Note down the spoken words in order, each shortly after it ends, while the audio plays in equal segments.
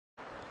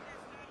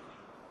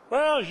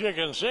Well, as you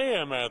can see,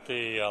 I'm at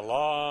the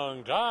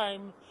Long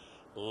Time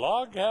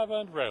Log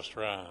Cabin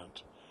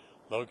Restaurant,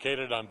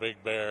 located on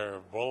Big Bear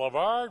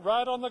Boulevard,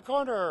 right on the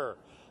corner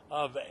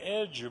of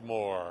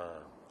Edgemoor.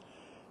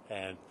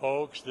 And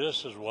folks,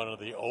 this is one of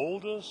the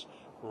oldest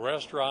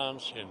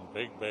restaurants in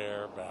Big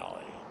Bear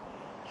Valley.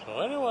 So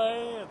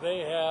anyway, they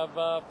have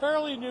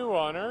fairly new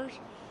owners,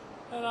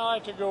 and I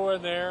like to go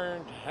in there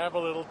and have a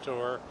little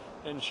tour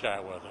and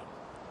chat with them.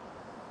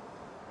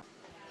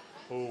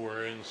 Oh,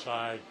 we're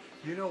inside.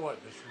 You know what?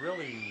 It's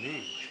really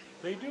neat.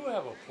 They do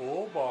have a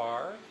full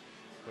bar,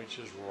 which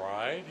is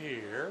right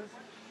here,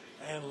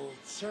 and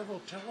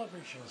several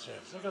television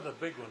sets. Look at the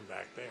big one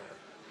back there.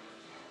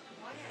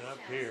 And up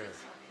here.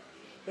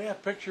 They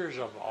have pictures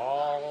of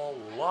a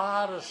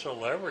lot of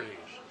celebrities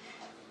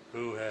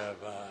who have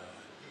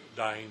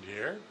dined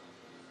here.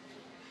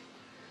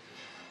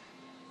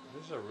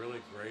 This is a really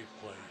great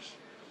place.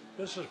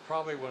 This is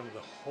probably one of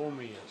the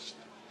homiest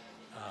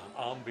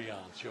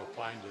ambiance you'll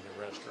find in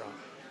a restaurant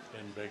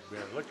in Big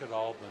Bear. Look at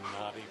all the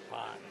nutty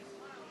pie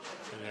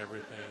and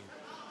everything.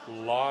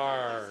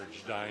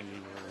 Large dining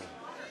room.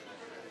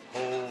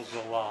 Holds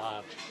a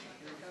lot.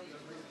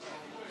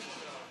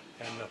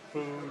 And the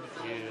food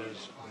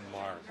is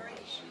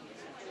marvelous.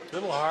 A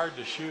little hard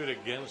to shoot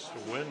against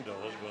the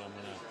windows, but I'm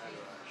going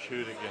to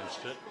shoot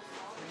against it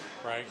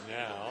right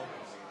now.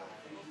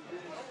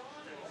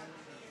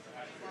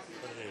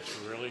 But it's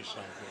really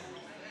something.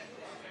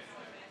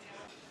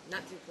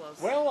 Not too close.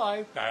 Well,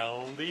 I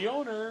found the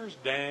owners,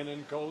 Dan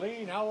and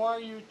Colleen. How are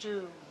you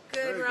two?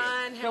 Good,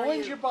 Ron. How Now, are when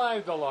you? did you buy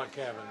the Log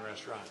Cabin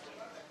Restaurant?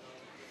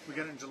 We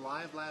got it in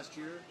July of last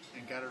year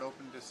and got it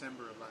open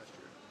December of last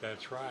year.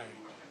 That's right.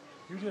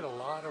 You did a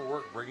lot of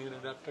work bringing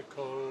it up to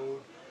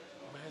code.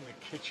 Man,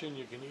 the kitchen,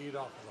 you can eat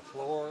off of the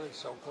floor. It's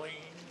so clean.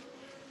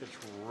 It's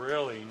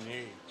really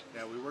neat.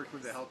 Yeah, we worked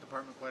with the health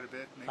department quite a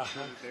bit, make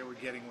sure that they were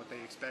getting what they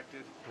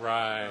expected.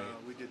 Right.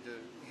 We did the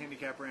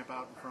handicap ramp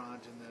out in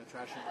front and the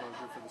trash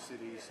enclosure for the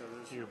city. So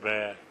there's You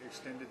bet.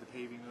 extended the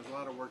paving. There's a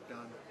lot of work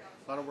done.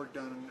 A lot of work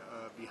done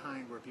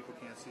behind where people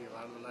can't see. A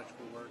lot of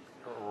electrical work,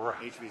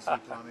 Right. HVAC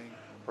plumbing.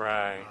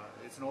 Right.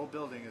 It's an old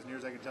building, as near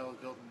as I can tell. It was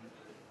built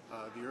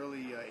in the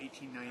early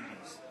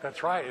 1890s.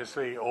 That's right. It's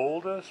the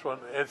oldest one.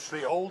 It's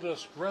the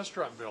oldest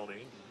restaurant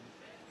building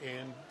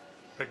in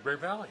Big Bear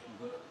Valley.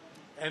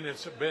 And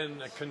it's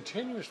been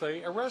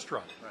continuously a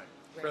restaurant.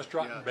 Right.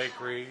 Restaurant Yeah. and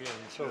bakery and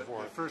so The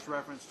forth. first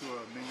reference to a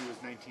menu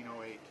was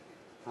 1908.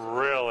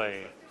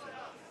 Really?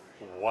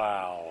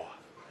 Wow.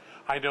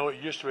 I know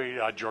it used to be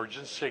George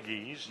and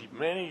Siggy's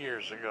many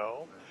years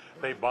ago.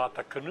 They bought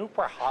the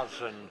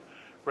Knuperhausen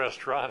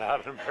restaurant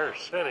out in Bear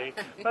City,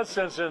 but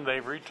since then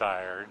they've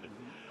retired.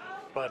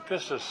 But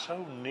this is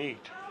so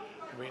neat.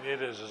 I mean,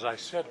 it is, as I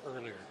said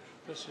earlier,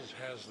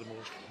 has the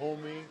most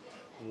homey,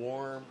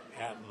 warm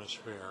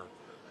atmosphere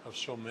of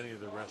so many of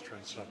the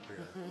restaurants up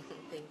here.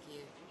 Thank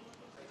you.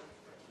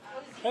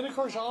 And of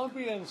course,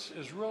 ambience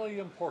is really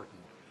important.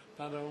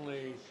 Not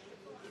only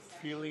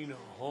feeling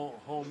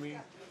homey,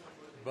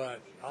 but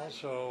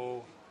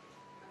also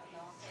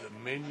the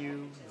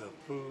menu, the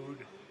food.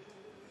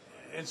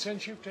 And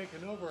since you've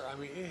taken over, I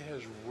mean, it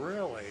has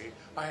really,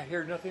 I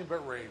hear nothing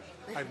but raves.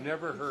 I've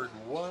never heard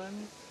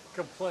one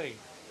complaint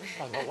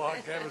on the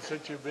Log Cabin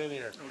since you've been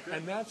here. Okay.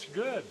 And that's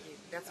good.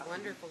 That's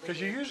wonderful. to Because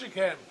you hear. usually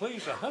can't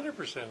please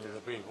 100% of the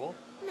people.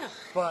 No.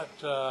 But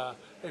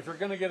if you're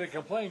going to get a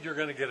complaint, you're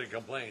going to get a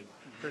complaint.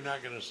 You're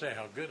not going to say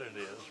how good it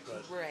is,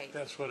 but Right.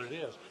 that's what it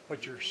is.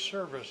 But your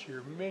service,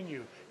 your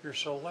menu, your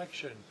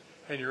selection,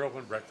 and your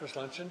open breakfast,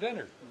 lunch, and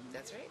dinner.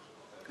 That's right.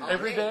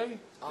 Every day?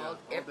 All all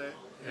day.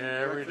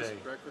 Every breakfast, day.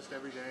 Breakfast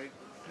every day.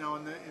 Now,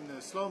 in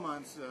the slow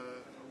months,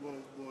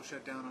 we'll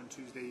shut down on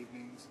Tuesday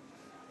evenings.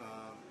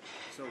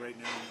 So right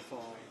now in the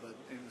fall, but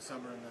in the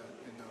summer and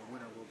in the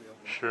winter we'll be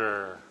open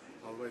Sure.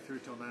 all the way through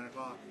till 9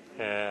 o'clock.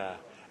 Yeah.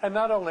 And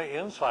not only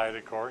inside,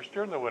 of course,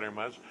 during the winter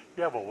months,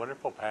 you have a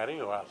wonderful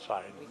patio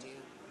outside. We do.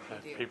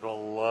 That We do.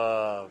 people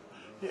love.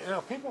 You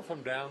know, people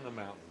from down the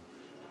mountain,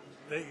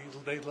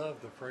 they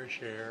love the fresh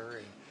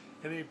air,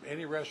 and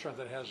any restaurant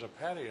that has a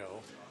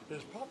patio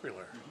is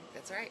popular.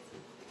 That's right.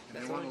 And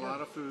That's they want a what we lot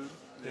do. of food.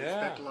 They Yeah.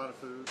 expect a lot of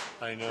food.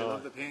 I know. They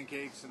love the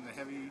pancakes and the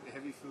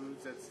heavy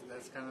foods.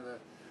 That's kind of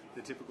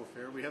the typical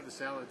fare. We have the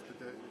salads, but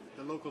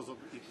the locals will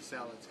eat the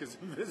salads because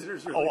the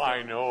visitors really Oh, I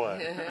don't. know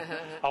it.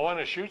 I want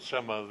to shoot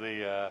some of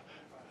the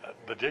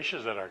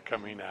dishes that are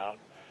coming out.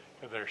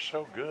 They're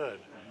so good.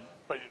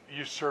 But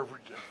you serve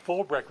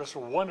full breakfast, a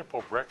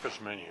wonderful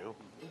breakfast menu.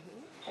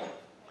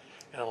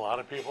 And a lot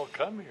of people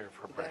come here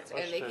for breakfast.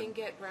 And they can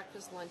get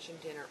breakfast, lunch, and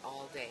dinner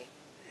all day.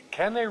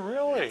 Can they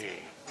really?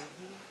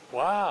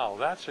 Wow,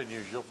 that's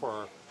unusual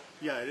for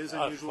Yeah, it is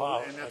A- unusual,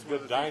 a and that's good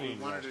one of the things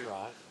dining we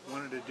restaurant.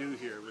 wanted to do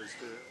here was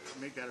to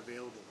make that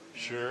available.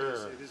 And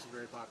Sure. it is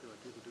very popular.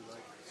 People do like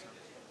it. So.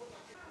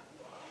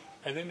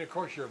 And then, of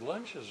course, your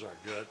lunches are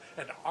good.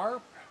 And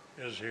ARP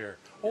is here.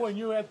 Oh, and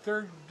you had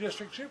 3rd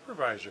District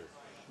Supervisor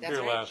That's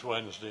here right. last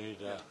Wednesday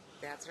to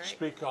That's right.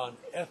 speak on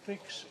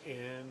ethics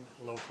in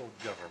local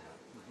government.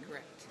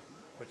 Correct.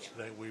 which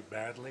we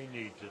badly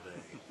need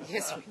today.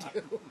 Yes, we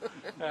do.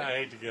 I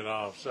hate to get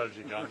off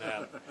subject on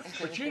that,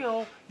 but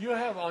you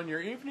have on your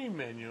evening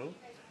menu,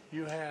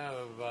 you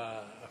have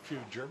a few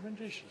German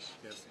dishes.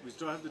 Yes, we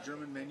still have the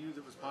German menu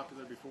that was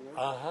popular before,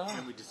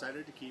 and we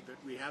decided to keep it.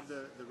 We have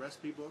the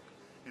recipe book,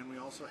 and we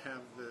also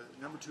have the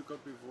number 2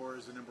 cooked before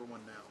is the number 1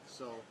 now.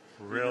 So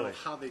we know Really?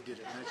 how they did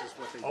it, not just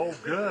what they did. Oh,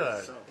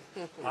 good. So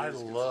I it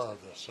is love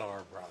the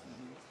sauerbraten.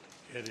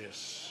 It is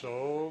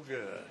so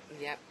good.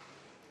 Yep.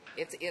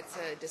 It's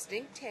a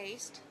distinct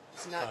taste.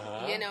 It's not,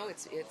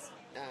 it's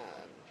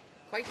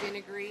quite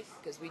vinegary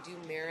because we do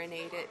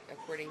marinate it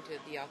according to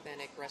the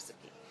authentic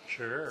recipe.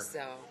 Sure.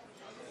 So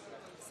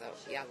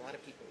yeah, a lot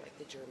of people like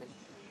the German.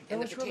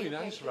 And the what's really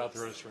potato nice about the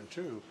pancakes. restaurant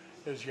too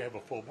is you have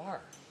a full bar.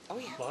 Oh,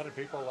 yeah. A lot of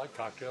people like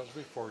cocktails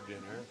before dinner.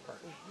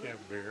 You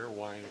have beer,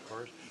 wine, of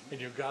course, and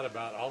you've got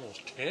about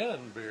almost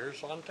 10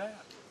 beers on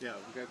tap. Yeah,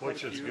 we got quite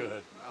Which a is few.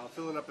 good. I'll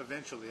fill it up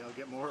eventually. I'll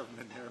get more of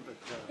them in there, but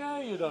Yeah,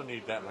 you don't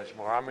need that much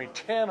more. I mean,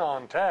 10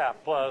 on tap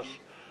plus,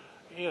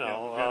 we've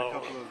got a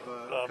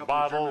couple a of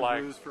bottle German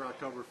like. brews for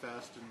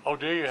Oktoberfest. And Oh,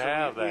 do you so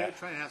have we that?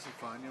 try and have some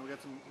fun. We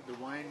got some. The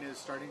wine is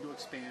starting to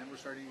expand. We're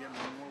starting to get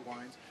more and more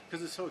wines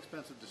because it's so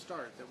expensive to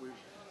start that we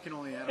can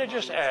only add. Yeah, a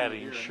just bottle or two a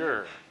adding, year.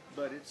 sure.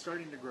 But it's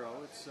starting to grow.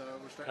 It's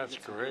we're starting. That's to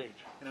get some great.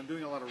 And I'm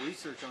doing a lot of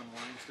research on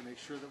wines to make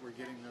sure that we're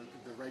getting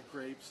the right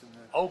grapes and the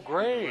Oh, and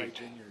great. the right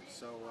vineyards.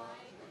 So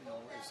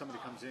if somebody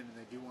comes in and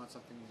they do want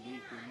something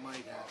unique, we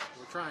might have.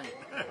 We're trying.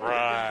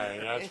 Right,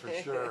 that's for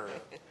sure.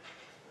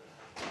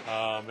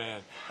 Oh,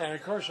 man. And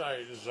of course,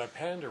 as I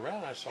panned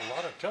around, I saw a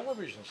lot of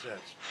television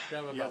sets. You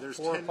have Yeah, about there's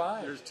 4 10. or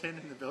 5. There's 10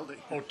 in the building.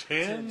 Oh,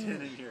 10?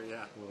 10 in here.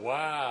 Yeah.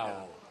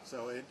 Wow.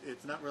 So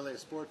it's not really a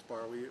sports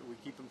bar. We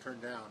keep them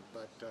turned down.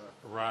 But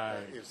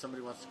Right. if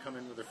somebody wants to come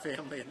in with their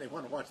family and they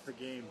want to watch the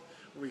game,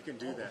 we can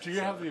do that. Do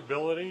you have the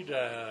ability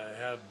to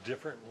have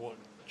different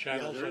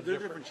channels? Yeah, on there are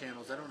different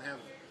channels. I don't have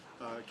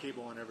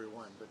cable on every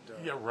one, but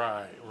Yeah,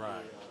 right.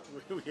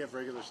 we have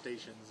regular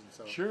stations, and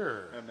so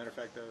Sure. As a matter of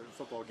fact, the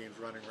football game's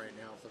running right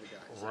now for the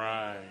guys.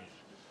 Right.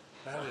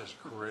 That is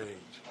great.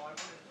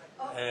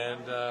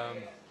 And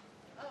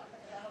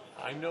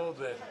I know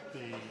that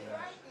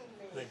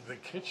the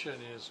kitchen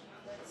is.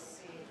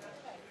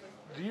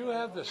 Do you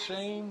have the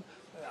same?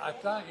 I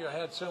thought you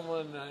had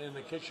someone in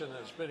the kitchen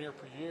that's been here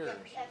for years.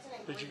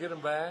 Did you get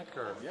them back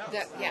or? Yeah.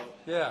 Yeah.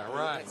 Yeah,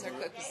 right. That's our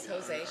cook,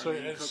 Jose. So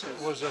it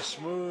was a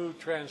smooth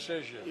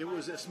transition. It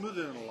was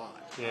smoother than a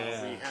lot.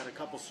 Yeah. We had a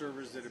couple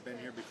servers that have been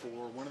here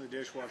before. One of the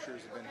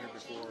dishwashers had been here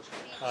before.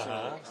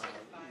 Uh-huh. So,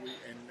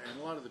 and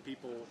a lot of the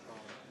people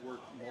work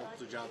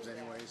multiple jobs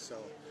anyway, so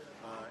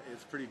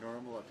it's pretty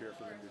normal up here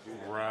for them to do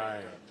that.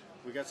 Right.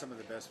 We got some of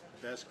the best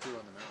crew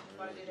on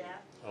the mountain. Really.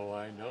 Oh,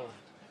 I know.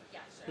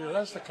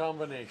 That's the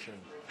combination.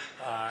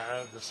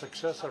 The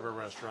success of a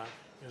restaurant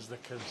is the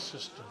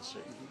consistency.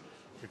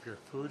 If your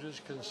food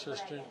is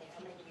consistent,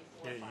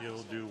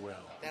 you'll do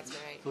well. That's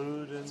right.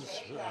 Food and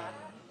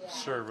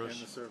service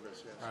And the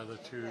service, yes. are the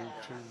two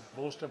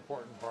most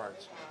important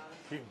parts.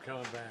 Keep them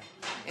coming back.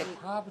 The And-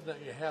 problem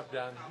that you have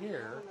down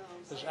here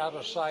is out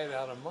of sight,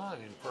 out of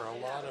mind for a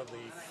lot of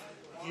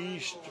the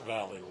East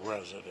Valley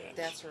residents.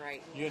 That's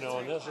right.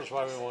 And this is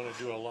why we want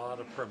to do a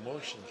lot of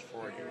promotions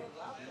for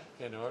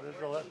you in order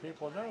to let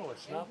people know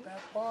it's not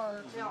that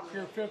far.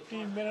 You're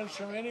 15 minutes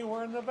from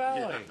anywhere in the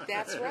valley.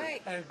 That's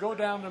right. And go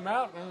down the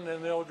mountain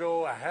and they'll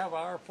go a half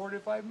hour,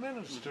 45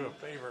 minutes to a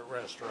favorite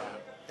restaurant.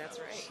 That's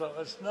right. So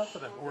it's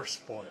nothing that we're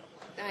spoiled.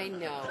 I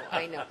know.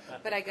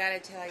 But I gotta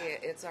tell you,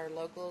 it's our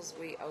locals.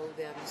 We owe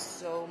them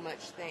so much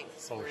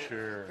thanks Oh,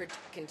 sure. for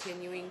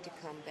continuing to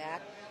come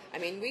back. I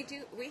mean,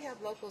 we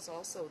have locals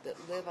also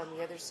that live on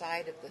the other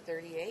side of the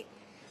 38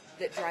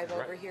 that drive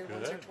Right. over here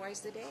once or Good.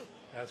 twice a day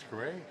That's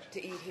great.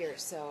 to eat here.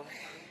 So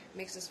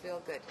makes us feel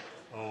good.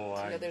 Oh,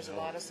 To I know there's know. a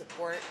lot of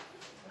support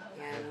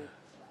and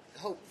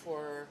hope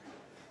for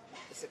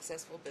a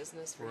successful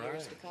business for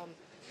years to Right. come.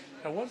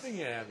 And one thing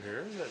you have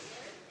here that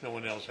no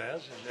one else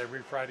has is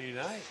every Friday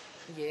night.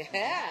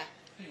 Yeah,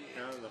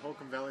 The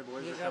Holcomb Valley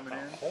boys You are got coming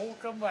the in.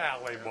 Holcomb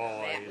Valley boys.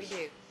 that we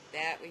do.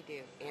 That we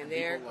do. And People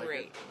they're like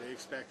great. it. They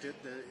expect it.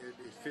 It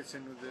fits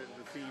in with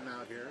the theme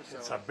out here. So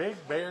It's a big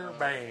bear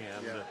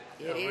band.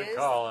 Yeah. It we is.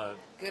 call it.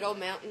 Good old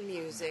mountain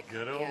music.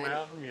 Good old and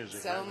mountain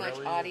music, So it much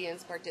really is.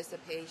 audience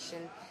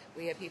participation.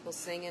 We had people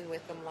singing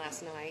with them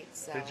last night.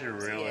 So Did you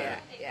really?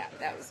 Yeah,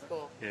 that was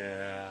cool.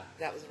 Yeah.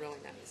 That was really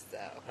nice. So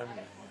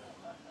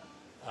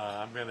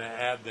I'm going to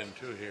add them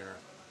to here,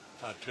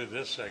 to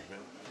this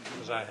segment,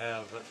 because I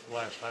have,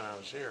 last time I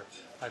was here,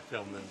 I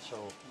filmed them,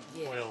 so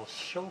Yeah. we'll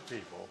show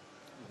people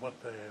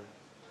what the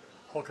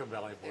Holcomb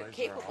Valley They're Boys are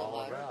capable all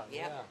of, about.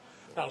 yeah.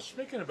 Now,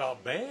 speaking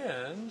about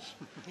bands,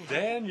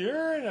 Dan,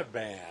 you're in a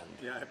band.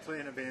 Yeah, I play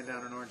in a band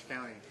down in Orange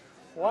County.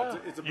 Wow.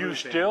 It's a You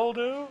blues band. still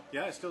do?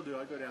 Yeah, I still do.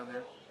 I go down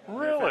there.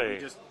 Really?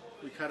 In fact,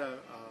 we cut a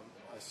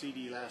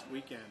CD last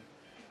weekend,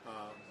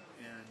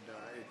 and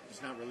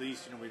it's not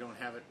released. We don't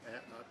have it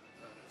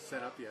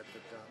set up yet.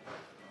 But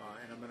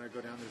and I'm going to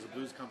go down. There's a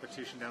blues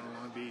competition down in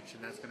Long Beach,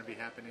 and that's going to be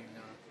happening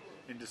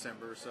in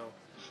December. So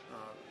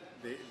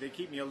they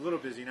keep me a little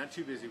busy, not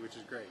too busy, which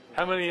is great.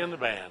 How many in the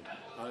band?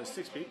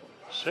 6 people.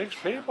 6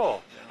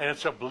 people. And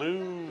it's a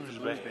blues, Blues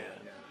band. band,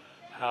 yeah.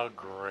 How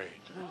great.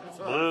 It's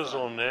a lot of Blues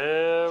fun. will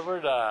never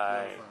A lot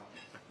die. of fun.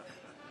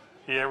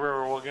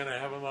 We're going to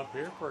have them up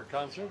here for a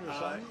concert or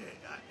something?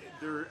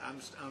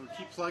 I'm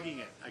keep plugging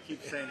it. I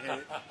keep saying, hey,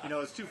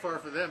 it's too far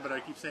for them, but I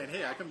keep saying,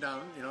 hey, I come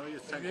down.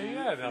 It's time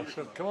Yeah, now,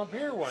 so come up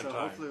here one So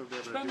time. hopefully we'll be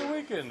able to Spend do the it.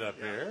 weekend up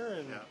here.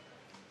 And,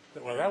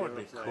 Yeah. well, that would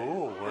be Play.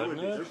 cool, It wouldn't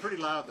would be. it? They're pretty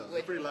loud, though. They're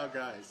Would pretty be. loud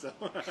guys. So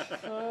Oh,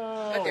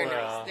 But they're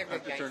well. nice. They're I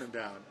have good to turn guys. them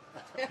down.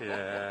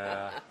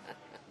 Yeah.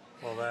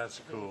 Well,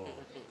 that's cool.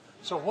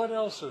 So what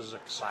else is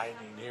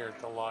exciting here at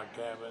the log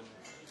cabin?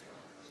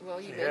 Well,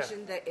 you Yeah.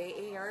 mentioned the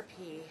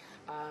AARP.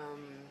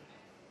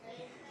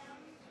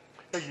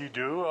 You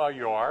do.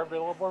 You are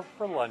available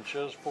for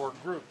lunches for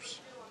groups.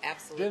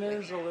 Absolutely.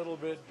 Dinner's a little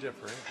bit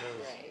different.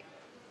 'Cause Right.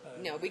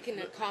 No, we can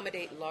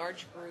accommodate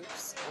large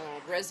groups.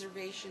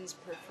 Reservations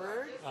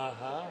preferred,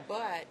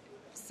 but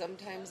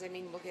sometimes,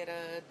 we'll get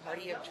a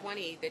party of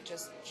 20 that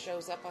just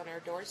shows up on our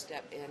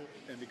doorstep, and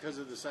And because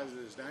of the size of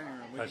this dining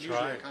room, we That's can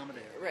usually right.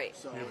 accommodate it. Right.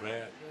 So You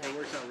bet. it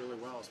works out really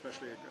well,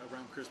 especially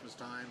around Christmas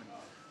time. And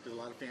there's a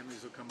lot of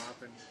families will come up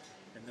and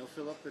they'll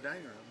fill up the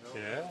dining room. They'll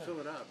Yeah. fill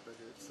it up, but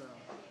it's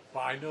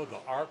Well, I know the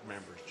ARP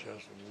members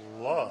just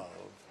love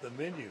the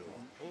menu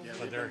yeah. when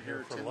they've they're been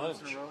here for 10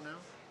 lunch. months in a row now.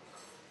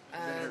 They've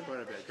been here quite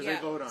a bit because yeah,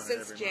 they vote on it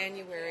since every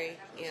January,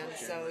 and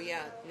so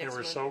yeah, They next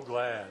were month so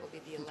glad will be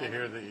the to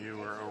hear 11th. that you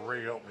were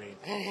reopening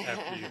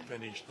after you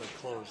finished the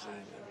closing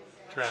and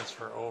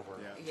transfer over.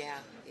 Yeah.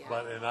 Yeah.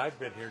 And I've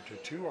been here to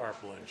 2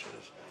 ARP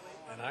lunches,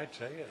 and I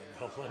tell you,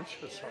 the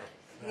lunches are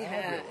Yeah.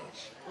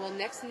 fabulous. Well,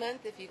 next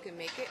month, if you can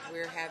make it,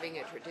 we're having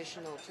a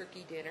traditional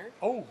turkey dinner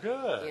Oh,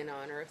 good. in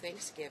honor of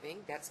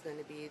Thanksgiving. That's going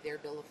to be their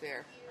bill of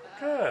fare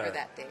Good. for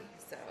that day.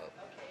 So,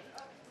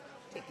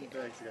 take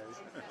care. Thanks, guys.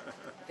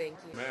 Thank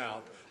you.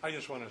 Now, I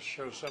just want to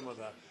show some of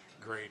the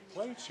great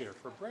plates here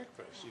for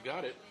breakfast. You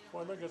got it.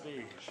 Well, look at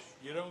these.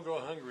 You don't go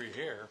hungry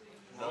here.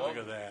 Now, look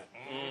at that.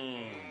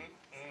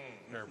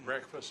 Their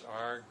breakfasts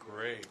are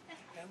great.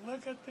 And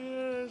look at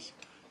this.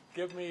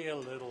 Give me a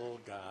little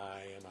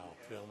guy and I'll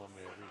film him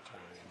every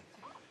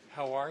time.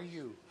 How are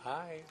you?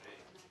 Hi.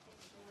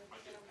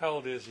 How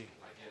old is he?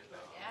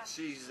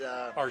 She's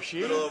Or she?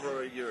 a little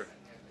over a year.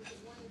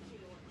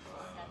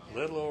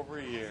 Little over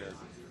a year.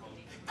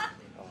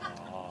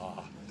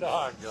 Aw,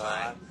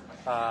 doggone.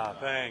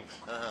 Thanks.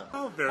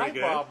 Oh, very Hi,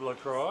 good. Bob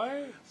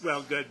LaCroix.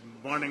 Well, good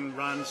morning,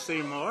 Ron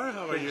Seymour.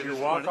 How are you Did you this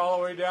walk morning? all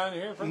the way down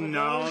here from the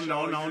No, village,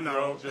 no, or no, you no.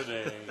 drove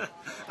today?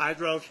 I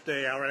drove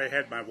today. I already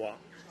had my walk.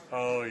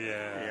 Oh,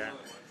 yeah. Yeah.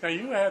 Now,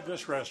 you had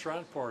this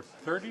restaurant for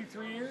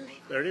 33 years?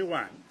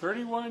 31.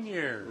 31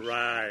 years.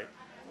 Right.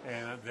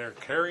 And they're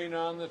carrying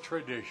on the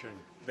tradition.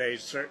 They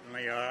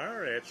certainly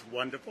are. It's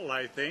wonderful,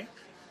 I think.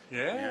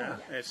 Yeah,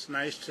 It's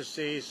nice to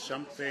see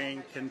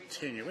something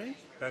continuing.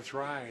 that's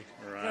right.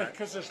 Right.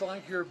 Because it's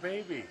like your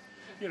baby.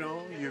 You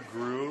know, you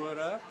grew it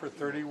up for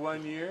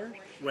 31 years,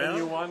 Well- and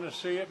you want to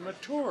see it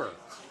mature.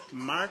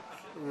 Mark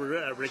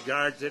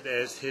regards it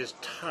as his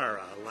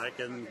Tara, like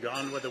in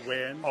Gone with the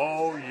Wind.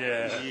 Oh,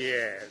 yeah.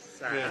 Yes.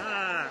 Yeah.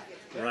 Ah,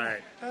 right.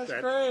 That's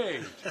That-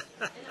 great.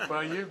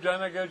 Well, you've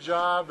done a good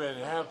job, and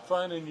have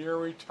fun in your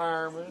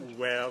retirement.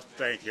 Well,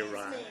 thank you,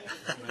 Ron.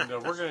 And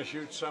we're going to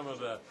shoot some of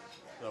the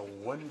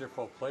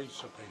wonderful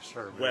plates that they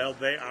serve. Well,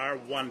 they are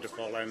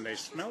wonderful, and they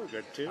smell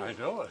good, too. I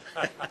know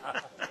it.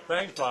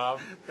 Thanks, Bob.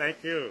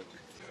 Thank you.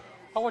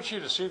 I want you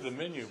to see the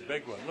menu,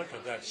 big one. Look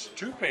at that. It's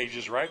 2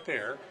 pages right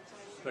there.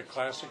 The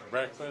classic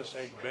breakfast,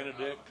 egg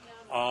benedict,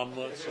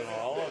 omelets, and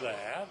all of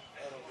that.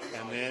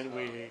 And then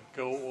we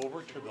go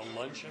over to the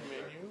luncheon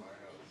menu,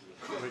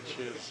 which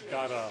has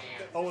got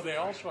they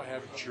also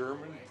have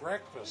German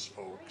breakfast,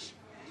 folks,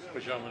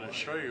 which I'm going to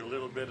show you a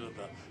little bit of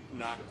the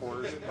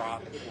knockwurst,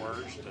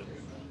 bratwurst, and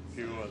a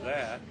few of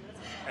that.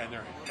 And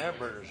their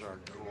hamburgers are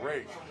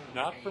great,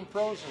 not from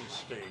frozen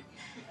state.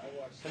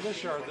 And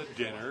these are the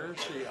dinners,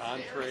 the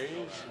entrees,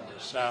 and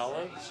the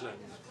salads,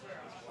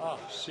 and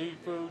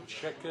seafood,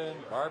 chicken,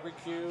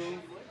 barbecue.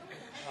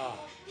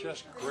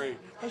 Just great.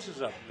 This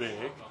is a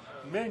big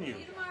menu.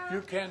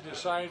 You can't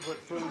decide what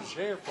food's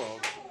here,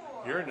 folks.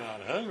 You're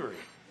not hungry.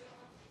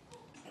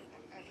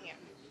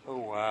 Oh,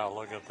 wow,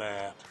 look at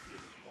that.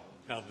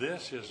 Now,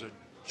 this is a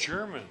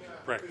German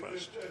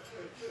breakfast.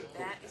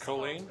 That is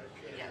Colleen?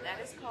 that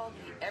is called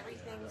the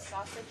Everything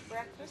Sausage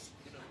Breakfast.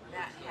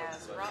 That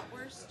has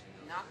bratwurst,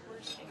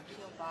 knockwurst, and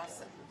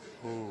kielbasa.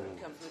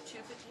 It comes with 2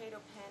 potato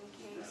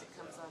pancakes. It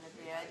comes on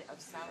a bed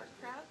of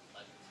sauerkraut.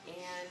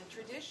 And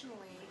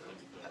traditionally,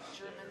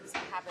 Germans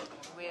have it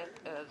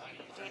with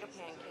potato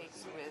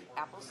pancakes with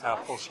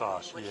applesauce.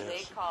 Applesauce, which yes.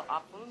 they call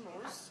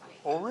Apfelmus.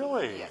 Oh,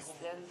 really? Yes,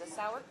 then the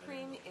sour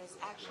cream is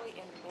actually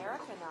an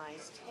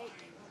Americanized take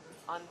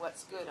on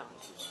what's good on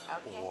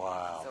it. Okay?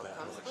 Wow, So it that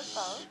comes with looks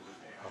both.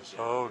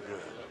 so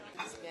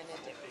good. It's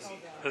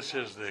Benedict. This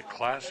is the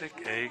classic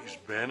Eggs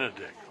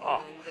Benedict.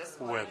 Oh,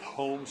 with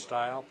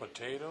home-style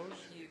potatoes.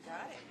 You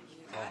got it. You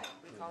got it.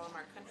 We call them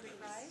our country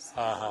fries.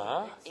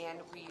 Uh-huh. And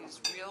we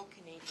use real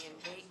Canadian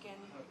bacon,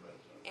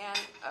 And,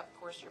 of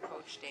course, your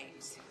poached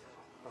eggs.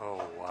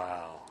 Oh,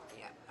 wow.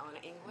 Yeah, on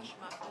an English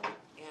muffin,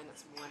 and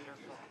it's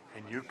wonderful.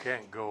 And you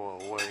can't go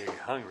away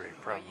hungry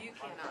Or from you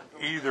cannot go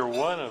either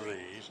one of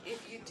these.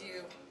 If you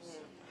do,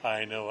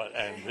 I know it.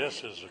 And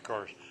this is, of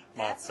course,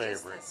 my that's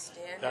favorite. just the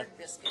standard That-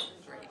 biscuit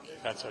and gravy.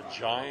 That's a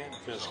giant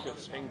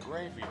biscuits and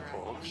gravy,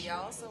 folks. We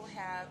also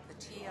have the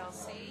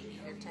TLC,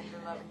 either Tender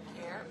Love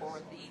and Care or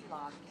the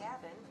Log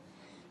Cabin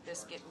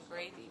biscuit and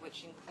gravy,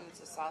 which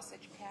includes a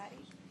sausage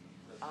patty,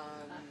 2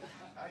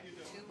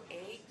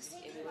 eggs,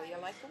 any way you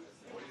like them.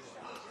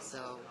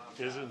 So,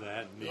 Isn't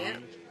that neat? yeah,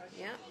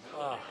 yeah,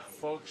 Ah,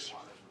 folks,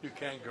 you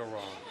can't go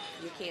wrong.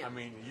 you can't. I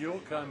mean, you'll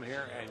come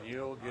here and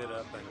you'll get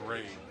up and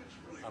rave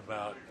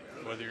about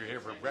whether you're here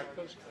for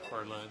breakfast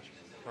or lunch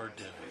or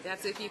dinner.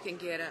 That's if you can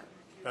get up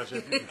That's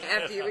if you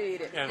after you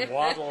eat it. and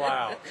waddle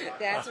out.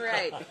 That's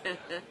right.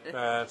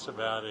 That's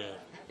about it.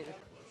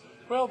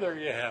 Well, there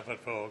you have it,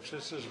 folks.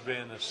 This has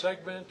been a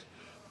segment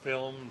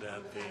filmed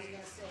at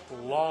the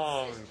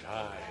long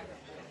time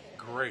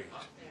great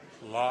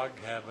Log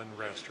Cabin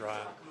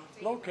Restaurant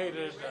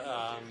located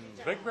on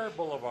Big Bear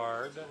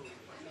Boulevard,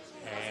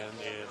 and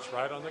it's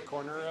right on the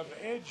corner of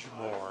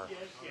Edgemore.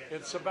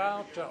 It's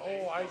about,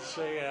 I'd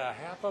say a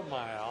half a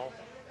mile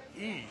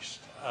east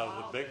of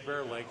the Big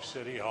Bear Lake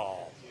City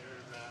Hall.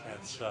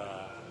 It's in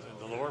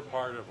the lower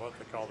part of what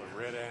they call the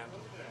Red Ant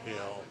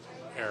Hill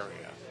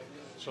area.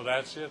 So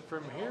that's it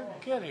from here.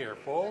 Get here,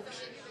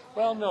 folks.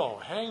 Well, no,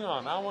 hang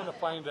on. I want to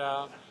find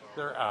out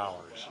their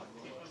hours.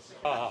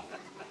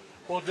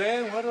 Well,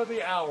 Dan, what are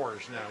the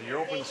hours now? You're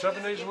open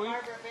 7 days a week?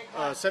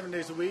 7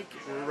 days a week.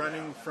 We're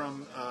running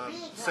from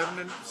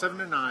 7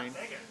 to 9,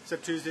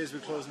 except Tuesdays we're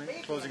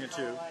closing at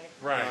 2.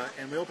 Right.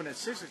 And we open at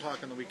 6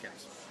 o'clock on the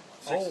weekends.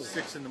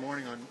 6 in the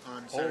morning on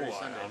Saturday,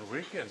 Sunday. On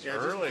weekends, Yeah,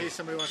 early. just in case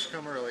somebody wants to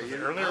come early.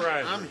 Early I'm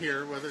risers.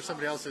 here. Whether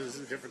somebody else is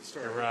a different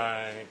story.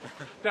 Right.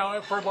 Now,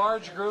 for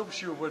large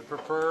groups, you would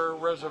prefer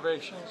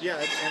reservations?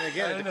 Yeah, and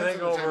again, it depends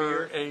Anything on the time of over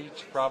year.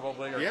 8,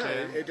 probably, or Yeah,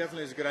 10? it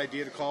definitely is a good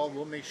idea to call.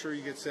 We'll make sure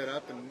you get set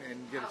up and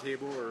get a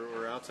table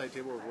or outside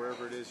table or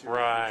wherever it is. You're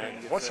trying to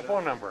Right. get What's the set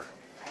phone number? up.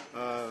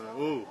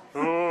 Ooh.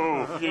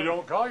 Ooh, you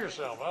don't call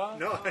yourself, huh?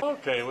 No.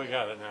 Okay, we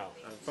got it now.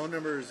 Phone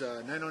number is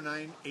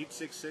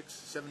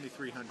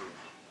 909-866-7300.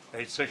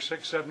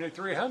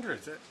 866-7300.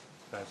 That's it.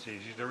 That's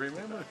easy to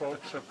remember,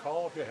 folks. So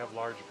call if you have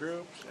large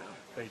groups.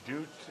 They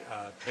do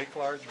take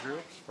large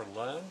groups for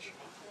lunch,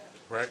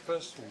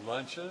 breakfast,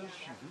 lunches,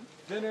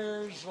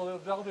 dinners. Well,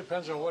 it all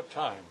depends on what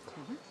time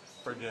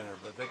for dinner,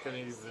 but they can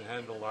even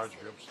handle large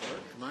groups.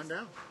 Come on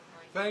down.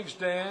 Thanks,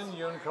 Dan.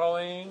 You and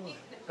Colleen.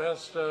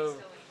 Best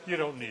of. You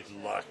don't need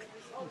luck.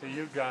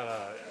 You've got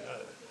a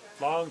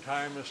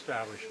long-time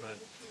establishment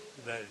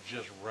that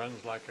just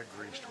runs like a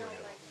greased wheel.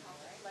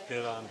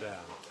 Get on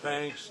down.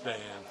 Thanks, Dan.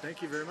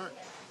 Thank you very much.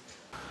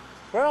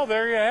 Well,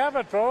 there you have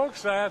it,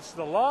 folks. That's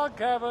the Log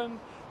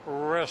Cabin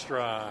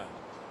Restaurant.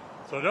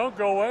 So don't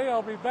go away.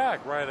 I'll be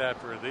back right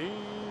after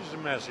these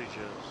messages.